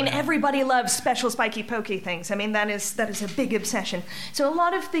 and I mean, everybody loves special spiky pokey things. I mean, that is a big obsession. So a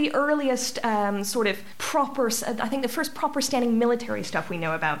lot of the earliest sort of proper, I think the first proper standing military stuff we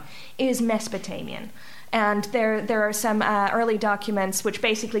know about is Mesopotamian. And there are some early documents which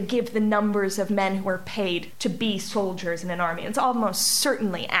basically give the numbers of men who were paid to be soldiers in an army. It's almost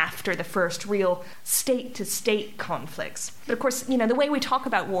certainly after the first real state-to-state conflicts. But of course, the way we talk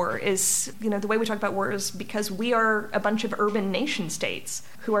about war is, because we are a bunch of urban nation-states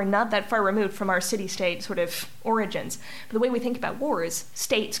who are not that far removed from our city-state sort of origins. But the way we think about war is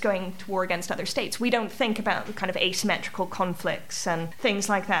states going to war against other states. We don't think about the kind of asymmetrical conflicts and things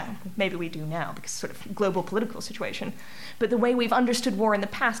like that. Maybe we do now because sort of global political situation. But the way we've understood war in the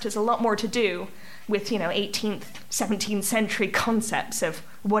past has a lot more to do with, 18th, 17th century concepts of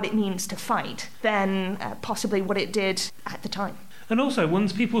what it means to fight than possibly what it did at the time. And also,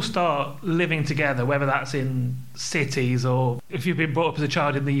 once people start living together, whether that's in cities or if you've been brought up as a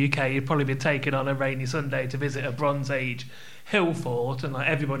child in the UK, you've probably been taken on a rainy Sunday to visit a Bronze Age hill fort, and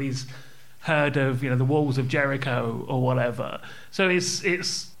everybody's heard of, the walls of Jericho or whatever. So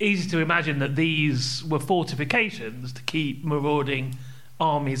it's easy to imagine that these were fortifications to keep marauding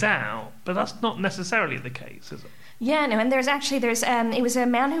armies out, but that's not necessarily the case, is it? Yeah, no, and it was a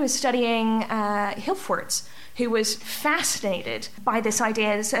man who was studying hill forts who was fascinated by this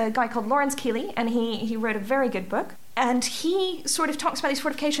idea. It's a guy called Lawrence Keeley, and he wrote a very good book. And he sort of talks about these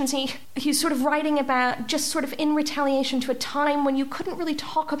fortifications. He's sort of writing about just sort of in retaliation to a time when you couldn't really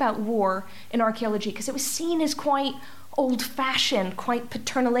talk about war in archaeology because it was seen as quite old-fashioned, quite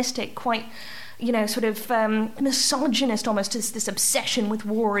paternalistic, quite, sort of misogynist almost, as this obsession with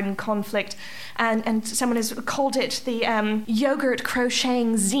war and conflict. And someone has called it the yogurt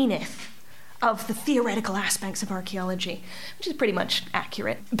crocheting zenith of the theoretical aspects of archaeology, which is pretty much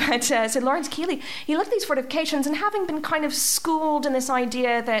accurate. But so Lawrence Keeley, he looked at these fortifications, and having been kind of schooled in this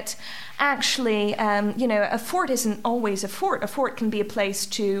idea that actually, a fort isn't always a fort. A fort can be a place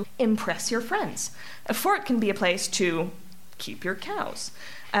to impress your friends. A fort can be a place to keep your cows.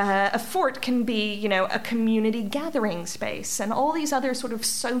 A fort can be, a community gathering space, and all these other sort of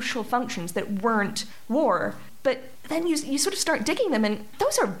social functions that weren't war. But then you sort of start digging them, and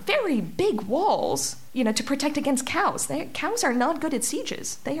those are very big walls, to protect against cows. Cows are not good at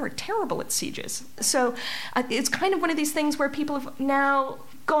sieges. They are terrible at sieges. So it's kind of one of these things where people have now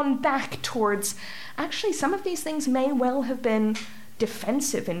gone back towards, actually, some of these things may well have been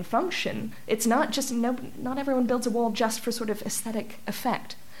defensive in function. It's not just, not everyone builds a wall just for sort of aesthetic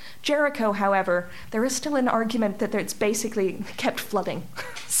effect. Jericho, however, there is still an argument that it's basically kept flooding.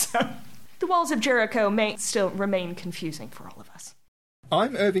 So the walls of Jericho may still remain confusing for all of us.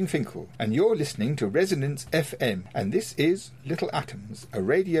 I'm Irving Finkel, and you're listening to Resonance FM, and this is Little Atoms, a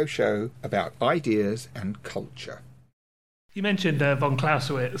radio show about ideas and culture. You mentioned von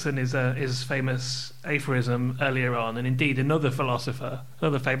Clausewitz and his famous aphorism earlier on, and indeed another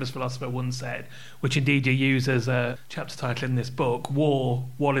famous philosopher once said, which indeed you use as a chapter title in this book, War,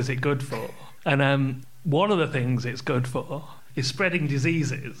 what is it good for? And one of the things it's good for is spreading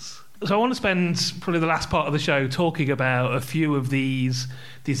diseases. So I want to spend probably the last part of the show talking about a few of these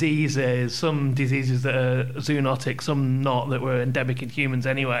diseases, some diseases that are zoonotic, some not, that were endemic in humans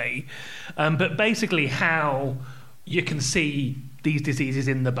anyway, but basically how you can see these diseases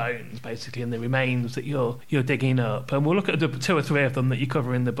in the bones, basically, in the remains that you're digging up. And we'll look at the 2 or 3 of them that you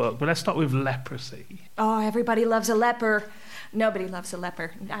cover in the book. But let's start with leprosy. Oh, everybody loves a leper. Nobody loves a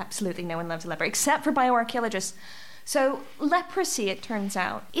leper. Absolutely no one loves a leper, except for bioarchaeologists. So leprosy, it turns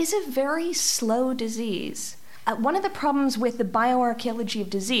out, is a very slow disease. One of the problems with the bioarchaeology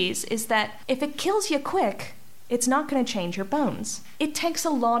of disease is that if it kills you quick, it's not going to change your bones. It takes a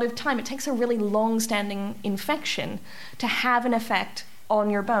lot of time. It takes a really long-standing infection to have an effect on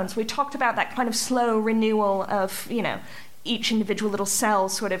your bones. We talked about that kind of slow renewal of, each individual little cell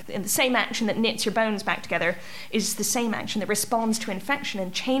sort of in the same action that knits your bones back together is the same action that responds to infection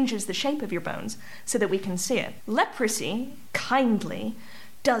and changes the shape of your bones so that we can see it. Leprosy, kindly,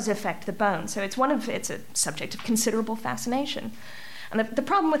 does affect the bone. So it's a subject of considerable fascination. And the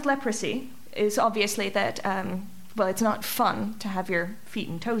problem with leprosy is obviously that, it's not fun to have your feet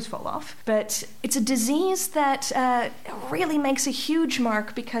and toes fall off, but it's a disease that really makes a huge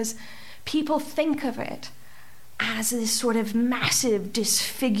mark because people think of it as this sort of massive,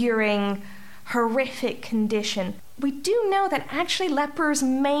 disfiguring, horrific condition. We do know that actually lepers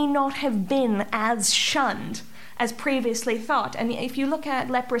may not have been as shunned as previously thought. And if you look at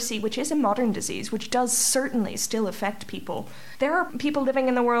leprosy, which is a modern disease, which does certainly still affect people, there are people living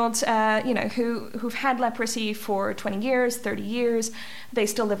in the world, who've had leprosy for 20 years, 30 years. They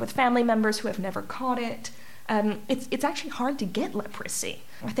still live with family members who have never caught it. It's actually hard to get leprosy.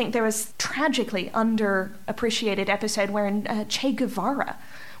 I think there was tragically underappreciated episode wherein Che Guevara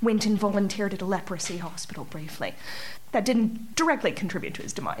went and volunteered at a leprosy hospital briefly. That didn't directly contribute to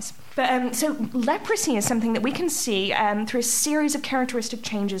his demise. But so leprosy is something that we can see through a series of characteristic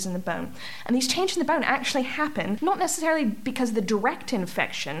changes in the bone. And these changes in the bone actually happen not necessarily because of the direct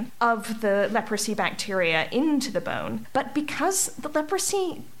infection of the leprosy bacteria into the bone, but because the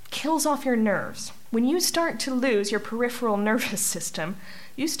leprosy kills off your nerves. When you start to lose your peripheral nervous system,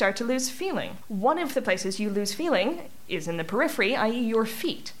 you start to lose feeling. One of the places you lose feeling is in the periphery, i.e. your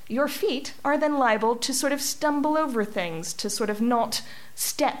feet. Your feet are then liable to sort of stumble over things, to sort of not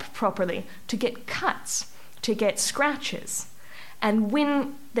step properly, to get cuts, to get scratches. And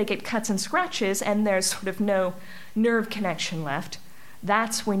when they get cuts and scratches and there's sort of no nerve connection left,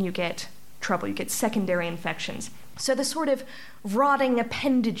 that's when you get trouble. You get secondary infections. So the sort of rotting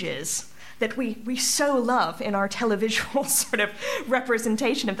appendages that we so love in our televisual sort of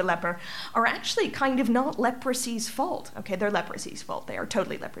representation of the leper are actually kind of not leprosy's fault. Okay, they're leprosy's fault. They are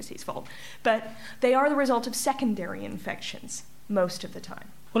totally leprosy's fault. But they are the result of secondary infections most of the time.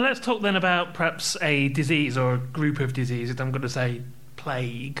 Well, let's talk then about perhaps a disease or a group of diseases. I'm going to say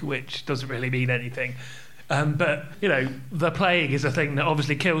plague, which doesn't really mean anything. But, you know, the plague is a thing that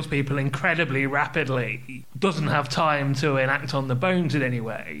obviously kills people incredibly rapidly, doesn't have time to enact on the bones in any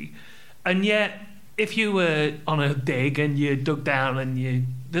way. And yet, if you were on a dig and you dug down and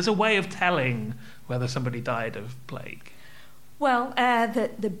there's a way of telling whether somebody died of plague. Well,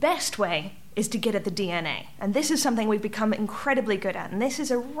 the best way is to get at the DNA. And this is something we've become incredibly good at. And this is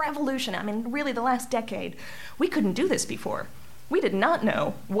a revolution. I mean, really, the last decade, we couldn't do this before. We did not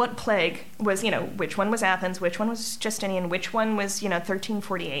know what plague was, which one was Athens, which one was Justinian, which one was,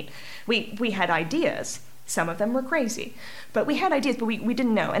 1348. We had ideas. Some of them were crazy. But we had ideas, but we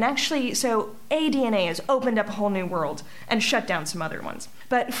didn't know. And actually, so aDNA has opened up a whole new world and shut down some other ones.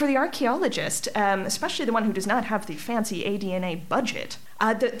 But for the archaeologist, especially the one who does not have the fancy aDNA budget,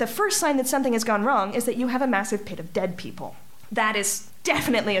 the first sign that something has gone wrong is that you have a massive pit of dead people. That is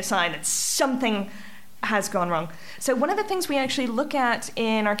definitely a sign that something has gone wrong. So one of the things we actually look at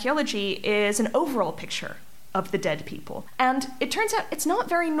in archaeology is an overall picture of the dead people. And it turns out it's not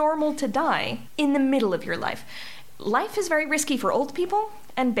very normal to die in the middle of your life. Life is very risky for old people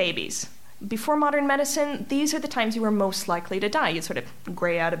and babies. Before modern medicine, these are the times you are most likely to die. You sort of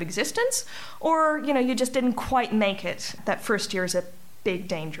gray out of existence, or, you just didn't quite make it. That first year is a big,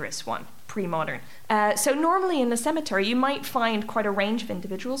 dangerous one, pre-modern. So normally in the cemetery, you might find quite a range of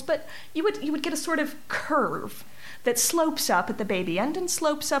individuals, but you would get a sort of curve that slopes up at the baby end and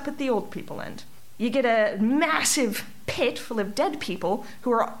slopes up at the old people end. You get a massive pit full of dead people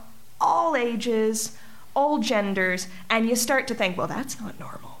who are all ages, all genders, and you start to think, well, that's not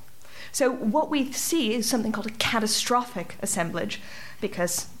normal. So what we see is something called a catastrophic assemblage,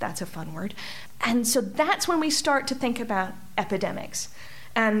 because that's a fun word. And so that's when we start to think about epidemics.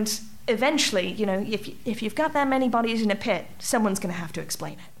 And eventually, if you've got that many bodies in a pit, someone's going to have to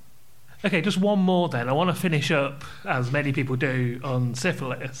explain it. Okay, just one more then. I want to finish up, as many people do, on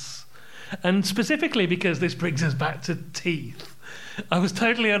syphilis. And specifically because this brings us back to teeth. I was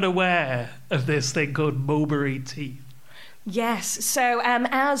totally unaware of this thing called mulberry teeth. Yes, so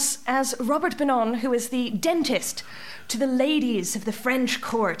as Robert Benon, who is the dentist to the ladies of the French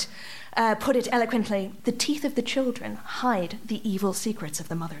court, put it eloquently, the teeth of the children hide the evil secrets of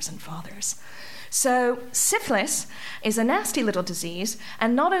the mothers and fathers. So syphilis is a nasty little disease,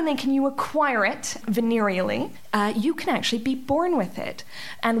 and not only can you acquire it venereally, you can actually be born with it.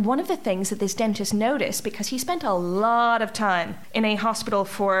 And one of the things that this dentist noticed, because he spent a lot of time in a hospital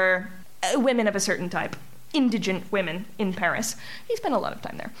for women of a certain type, indigent women in Paris. He spent a lot of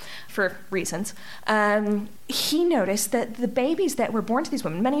time there for reasons. He noticed that the babies that were born to these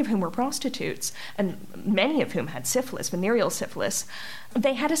women, many of whom were prostitutes, and many of whom had syphilis, venereal syphilis,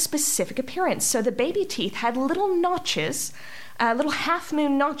 they had a specific appearance. So the baby teeth had little notches, little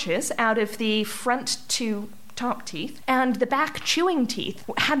half-moon notches out of the front two top teeth, and the back chewing teeth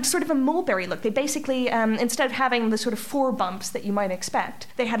had sort of a mulberry look. They basically, instead of having the sort of 4 bumps that you might expect,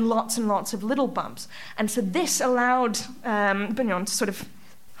 they had lots and lots of little bumps. And so this allowed Benon to sort of,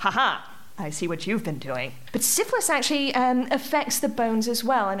 I see what you've been doing. But syphilis actually affects the bones as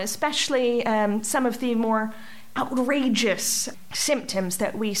well, and especially some of the more outrageous symptoms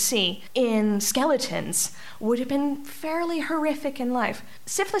that we see in skeletons would have been fairly horrific in life.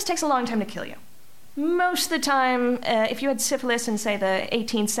 Syphilis takes a long time to kill you. Most of the time, if you had syphilis in, say, the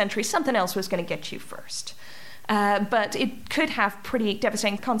 18th century, something else was going to get you first. But it could have pretty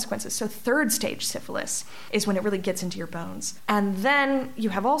devastating consequences. So 3rd stage syphilis is when it really gets into your bones. And then you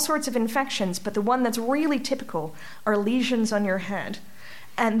have all sorts of infections, but the one that's really typical are lesions on your head.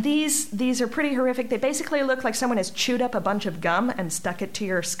 And these are pretty horrific. They basically look like someone has chewed up a bunch of gum and stuck it to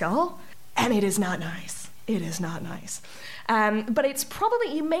your skull. And it is not nice. It is not nice. But it's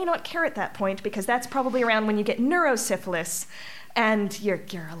probably, you may not care at that point, because that's probably around when you get neurosyphilis and you're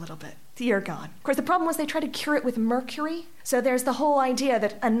a little bit, you're gone. Of course, the problem was they tried to cure it with mercury. So there's the whole idea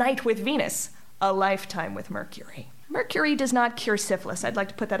that a night with Venus, a lifetime with Mercury. Mercury does not cure syphilis. I'd like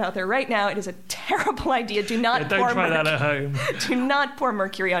to put that out there right now. It is a terrible idea. Do not don't try that at home. Do not pour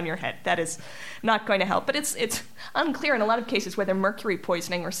mercury on your head. That is not going to help. But it's unclear in a lot of cases whether mercury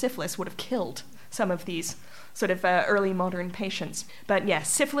poisoning or syphilis would have killed some of these sort of early modern patients. But yes,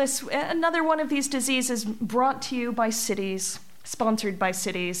 syphilis, another one of these diseases brought to you by cities, sponsored by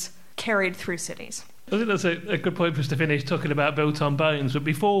cities, carried through cities. I think that's a good point for us to finish talking about built on bones. But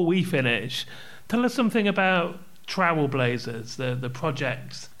before we finish, tell us something about Trailblazers, the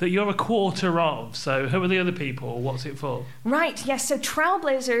project that you're a quarter of. So who are the other people? What's it for? Right, yes. So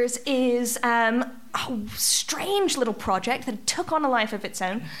Trailblazers is a strange little project that took on a life of its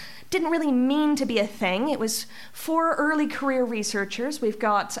own. Didn't really mean to be a thing. It was for early career researchers. We've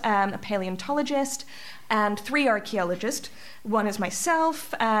got a paleontologist and 3 archaeologists. One is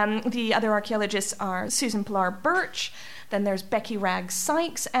myself. The other archaeologists are Susan Pilar Birch. Then there's Becky Raggs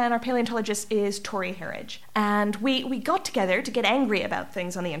Sykes, and our paleontologist is Tori Herridge. And we got together to get angry about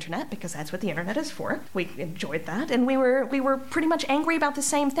things on the internet, because that's what the internet is for. We enjoyed that, and we were pretty much angry about the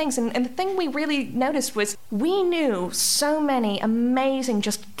same things. And the thing we really noticed was we knew so many amazing,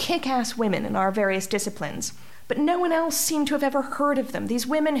 just kick-ass women in our various disciplines, but no one else seemed to have ever heard of them. These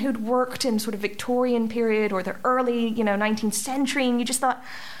women who'd worked in sort of Victorian period or the early, 19th century, and you just thought,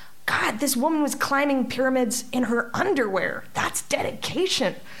 God, this woman was climbing pyramids in her underwear. That's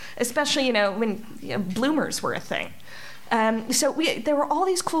dedication, especially, when bloomers were a thing. So there were all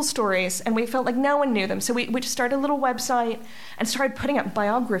these cool stories, and we felt like no one knew them. So we just started a little website and started putting up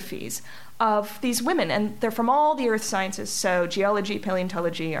biographies of these women. And they're from all the earth sciences, so geology,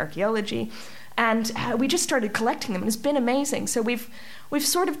 paleontology, archaeology. And we just started collecting them, and it's been amazing. So we've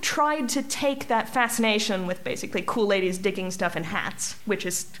sort of tried to take that fascination with basically cool ladies digging stuff in hats, which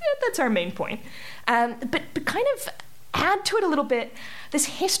is, that's our main point, but kind of add to it a little bit this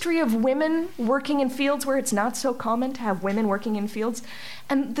history of women working in fields where it's not so common to have women working in fields,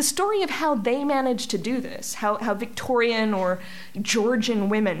 and the story of how they managed to do this, how Victorian or Georgian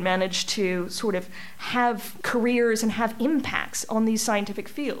women managed to sort of have careers and have impacts on these scientific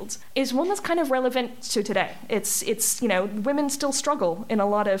fields, is one that's kind of relevant to today. It's women still struggle in a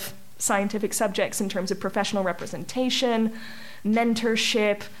lot of scientific subjects in terms of professional representation,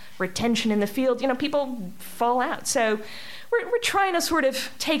 mentorship, retention in the field. People fall out. So we're trying to sort of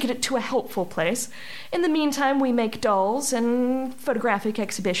take it to a helpful place. In the meantime, we make dolls and photographic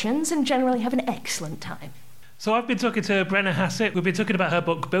exhibitions and generally have an excellent time. So I've been talking to Brenna Hassett. We've been talking about her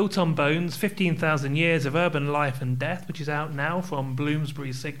book, Built on Bones, 15,000 Years of Urban Life and Death, which is out now from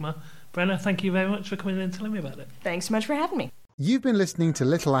Bloomsbury Sigma. Brenna, thank you very much for coming in and telling me about it. Thanks so much for having me. You've been listening to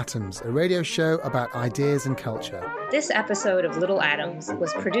Little Atoms, a radio show about ideas and culture. This episode of Little Atoms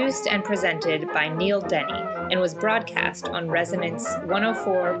was produced and presented by Neil Denny and was broadcast on Resonance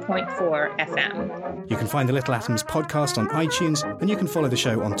 104.4 FM. You can find the Little Atoms podcast on iTunes, and you can follow the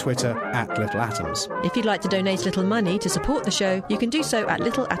show on Twitter @Little Atoms. If you'd like to donate a little money to support the show, you can do so at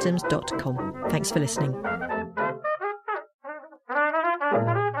littleatoms.com. Thanks for listening.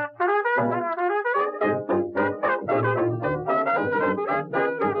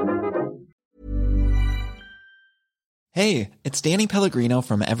 Hey, it's Danny Pellegrino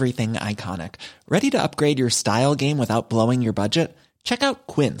from Everything Iconic. Ready to upgrade your style game without blowing your budget? Check out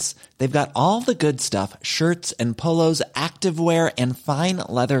Quince. They've got all the good stuff, shirts and polos, activewear, and fine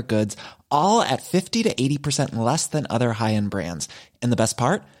leather goods, all at 50 to 80% less than other high-end brands. And the best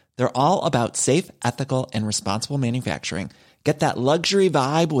part? They're all about safe, ethical, and responsible manufacturing. Get that luxury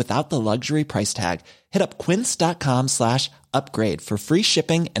vibe without the luxury price tag. Hit up quince.com/upgrade for free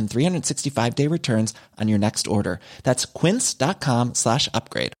shipping and 365-day returns on your next order. That's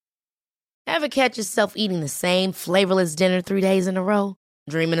quince.com/upgrade. Ever catch yourself eating the same flavorless dinner 3 days in a row?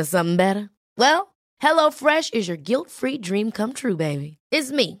 Dreaming of something better? Well, HelloFresh is your guilt-free dream come true, baby.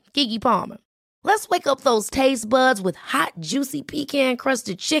 It's me, Keke Palmer. Let's wake up those taste buds with hot, juicy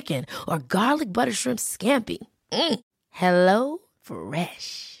pecan-crusted chicken or garlic butter shrimp scampi. Hello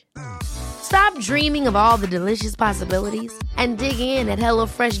Fresh. Stop dreaming of all the delicious possibilities and dig in at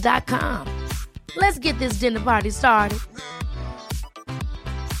HelloFresh.com. Let's get this dinner party started.